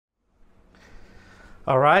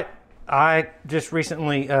All right, I just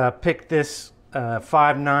recently picked this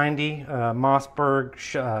 590 Mossberg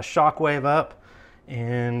Shockwave up,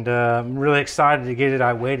 and I'm really excited to get it.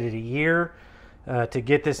 I waited a year to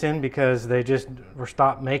get this in because they just were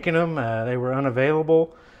stopped making them. They were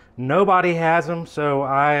unavailable. Nobody has them, so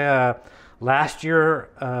I last year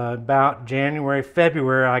about January,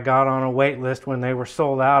 February, I got on a wait list when they were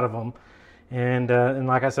sold out of them. And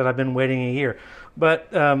like I said, I've been waiting a year.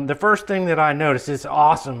 But the first thing that I noticed is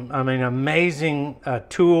awesome. I mean, amazing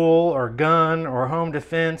tool or gun or home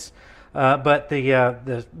defense. But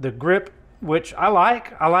the grip, which I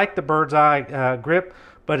like the bird's eye grip,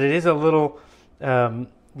 but it is a little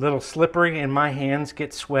slippery, and my hands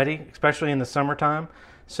get sweaty, especially in the summertime.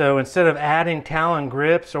 So instead of adding Talon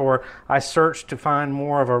grips, or I searched to find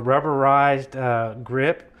more of a rubberized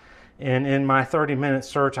grip. And in my 30-minute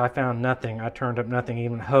search, I found nothing. I turned up nothing,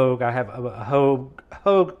 even Hogue. I have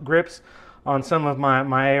Hogue grips on some of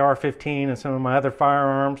my AR-15 and some of my other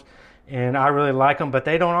firearms, and I really like them, but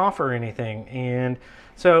they don't offer anything. And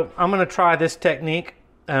so I'm going to try this technique.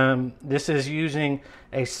 This is using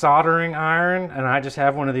a soldering iron, and I just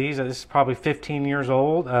have one of these. This is probably 15 years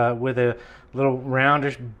old with a little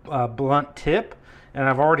roundish blunt tip, and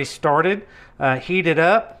I've already started. Heat it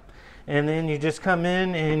up. And then you just come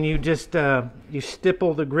in and you just you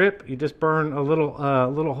stipple the grip. You just burn a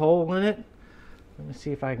little hole in it. Let me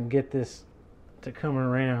see if I can get this to come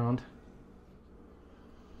around.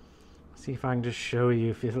 See if I can just show you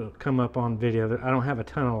if it'll come up on video. I don't have a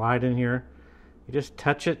ton of light in here. You just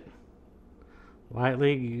touch it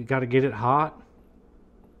lightly. You got to get it hot,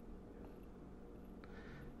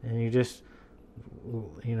 and you just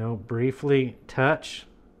briefly touch,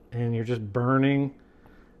 and you're just burning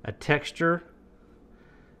a texture.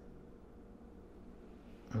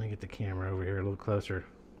 Let me get the camera over here a little closer.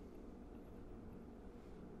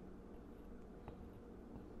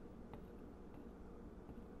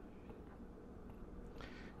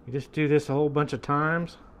 You just do this a whole bunch of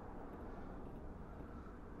times.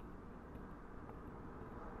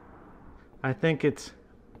 I think it's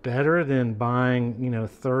better than buying,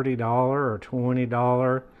 $30 or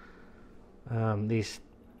 $20 these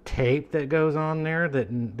tape that goes on there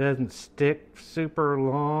that doesn't stick super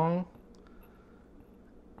long,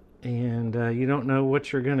 and you don't know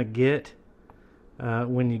what you're gonna get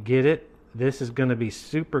when you get it. This is gonna be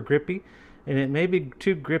super grippy, and it may be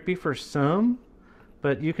too grippy for some,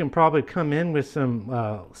 but you can probably come in with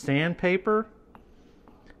some sandpaper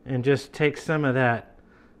and just take some of that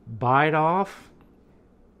bite off.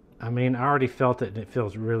 I mean, I already felt it, and it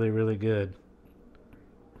feels really, really good.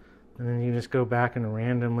 And then you just go back and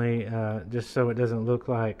randomly, just so it doesn't look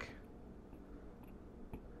like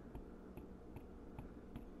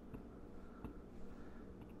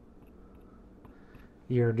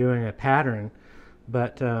you're doing a pattern.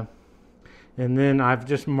 But and then I've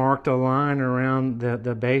just marked a line around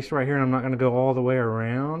the base right here, and I'm not going to go all the way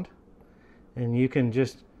around. And you can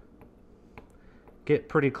just get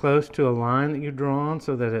pretty close to a line that you've drawn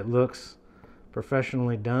so that it looks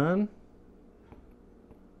professionally done.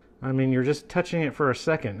 I mean, you're just touching it for a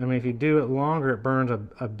second. I mean, if you do it longer, it burns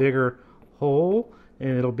a bigger hole,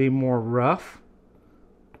 and it'll be more rough.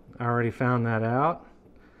 I already found that out.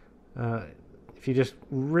 If you just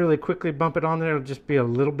really quickly bump it on there, it'll just be a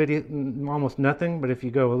little bitty, almost nothing. But if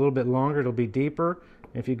you go a little bit longer, it'll be deeper.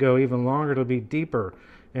 If you go even longer, it'll be deeper.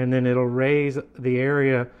 And then it'll raise the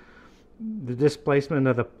area, the displacement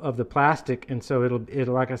of the plastic, and so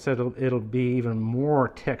it'll like I said, it'll be even more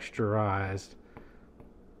texturized.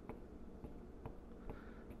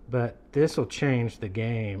 But this will change the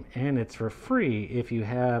game, and it's for free if you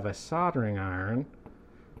have a soldering iron.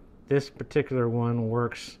 This particular one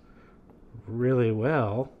works really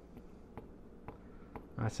well.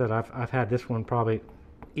 I said I've had this one probably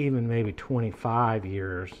even maybe 25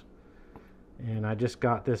 years, and I just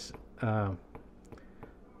got this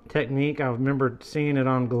technique. I remember seeing it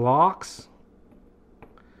on Glocks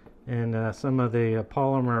and some of the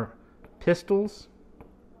polymer pistols.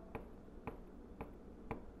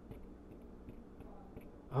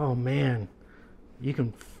 Oh man, you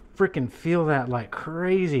can freaking feel that like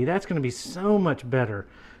crazy. That's going to be so much better.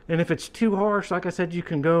 And if it's too harsh, like I said, you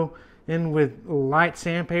can go in with light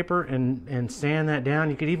sandpaper and sand that down.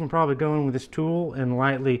 You could even probably go in with this tool and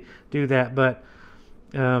lightly do that, but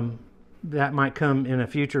that might come in a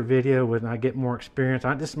future video when I get more experience.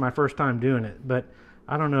 This is my first time doing it, but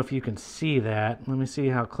I don't know if you can see that. Let me see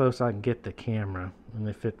how close I can get the camera and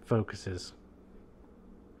if it focuses.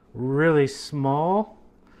 Really small.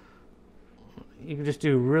 You can just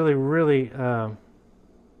do really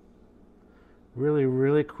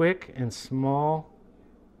quick and small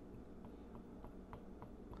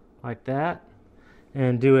like that,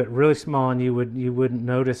 and do it really small, and you wouldn't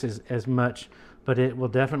notice as much, but it will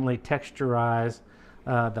definitely texturize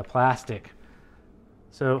the plastic.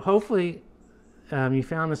 So hopefully you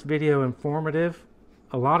found this video informative.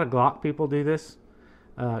 A lot of Glock people do this.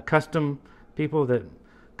 Custom people that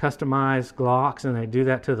customize Glocks, and they do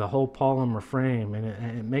that to the whole polymer frame, and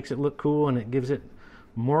it makes it look cool, and it gives it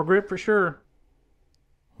more grip for sure.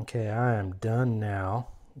 Okay, I am done now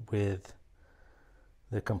with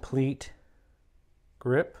the complete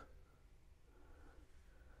grip.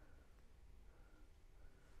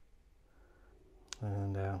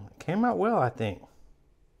 And it came out well, I think.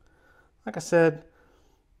 Like I said,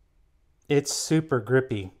 it's super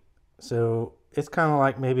grippy. So it's kind of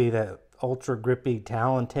like maybe that ultra grippy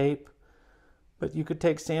Talon tape. But you could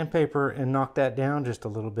take sandpaper and knock that down just a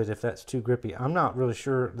little bit if that's too grippy. I'm not really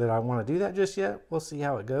sure that I want to do that just yet. We'll see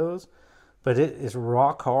how it goes. But it is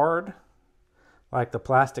rock hard, like the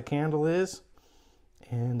plastic handle is.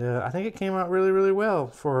 And I think it came out really, really well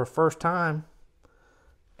for a first time.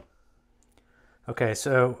 Okay,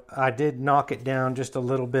 so I did knock it down just a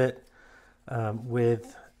little bit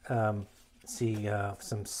with some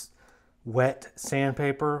wet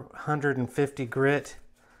sandpaper, 150 grit.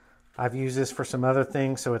 I've used this for some other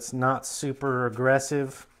things, so it's not super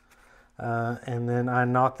aggressive. And then I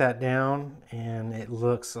knocked that down, and it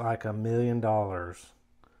looks like $1 million.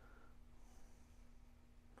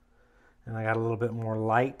 And I got a little bit more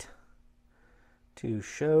light to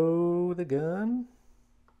show the gun.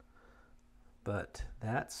 But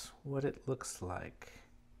that's what it looks like.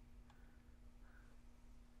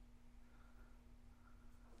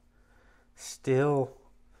 Still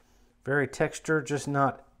very textured, just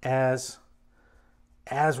not as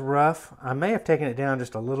rough. I may have taken it down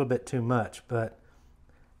just a little bit too much, but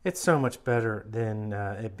it's so much better than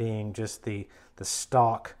it being just the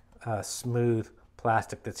stock smooth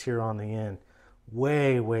plastic that's here on the end.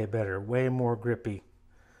 Way, way better, way more grippy.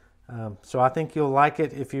 So I think you'll like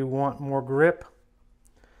it if you want more grip,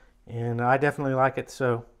 and I definitely like it,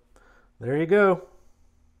 so there you go.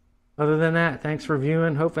 Other than that, thanks for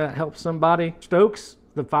viewing. Hope that helps somebody. Stokes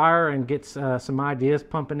the fire and gets some ideas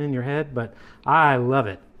pumping in your head, but I love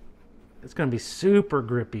it. It's going to be super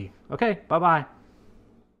grippy. Okay, bye-bye.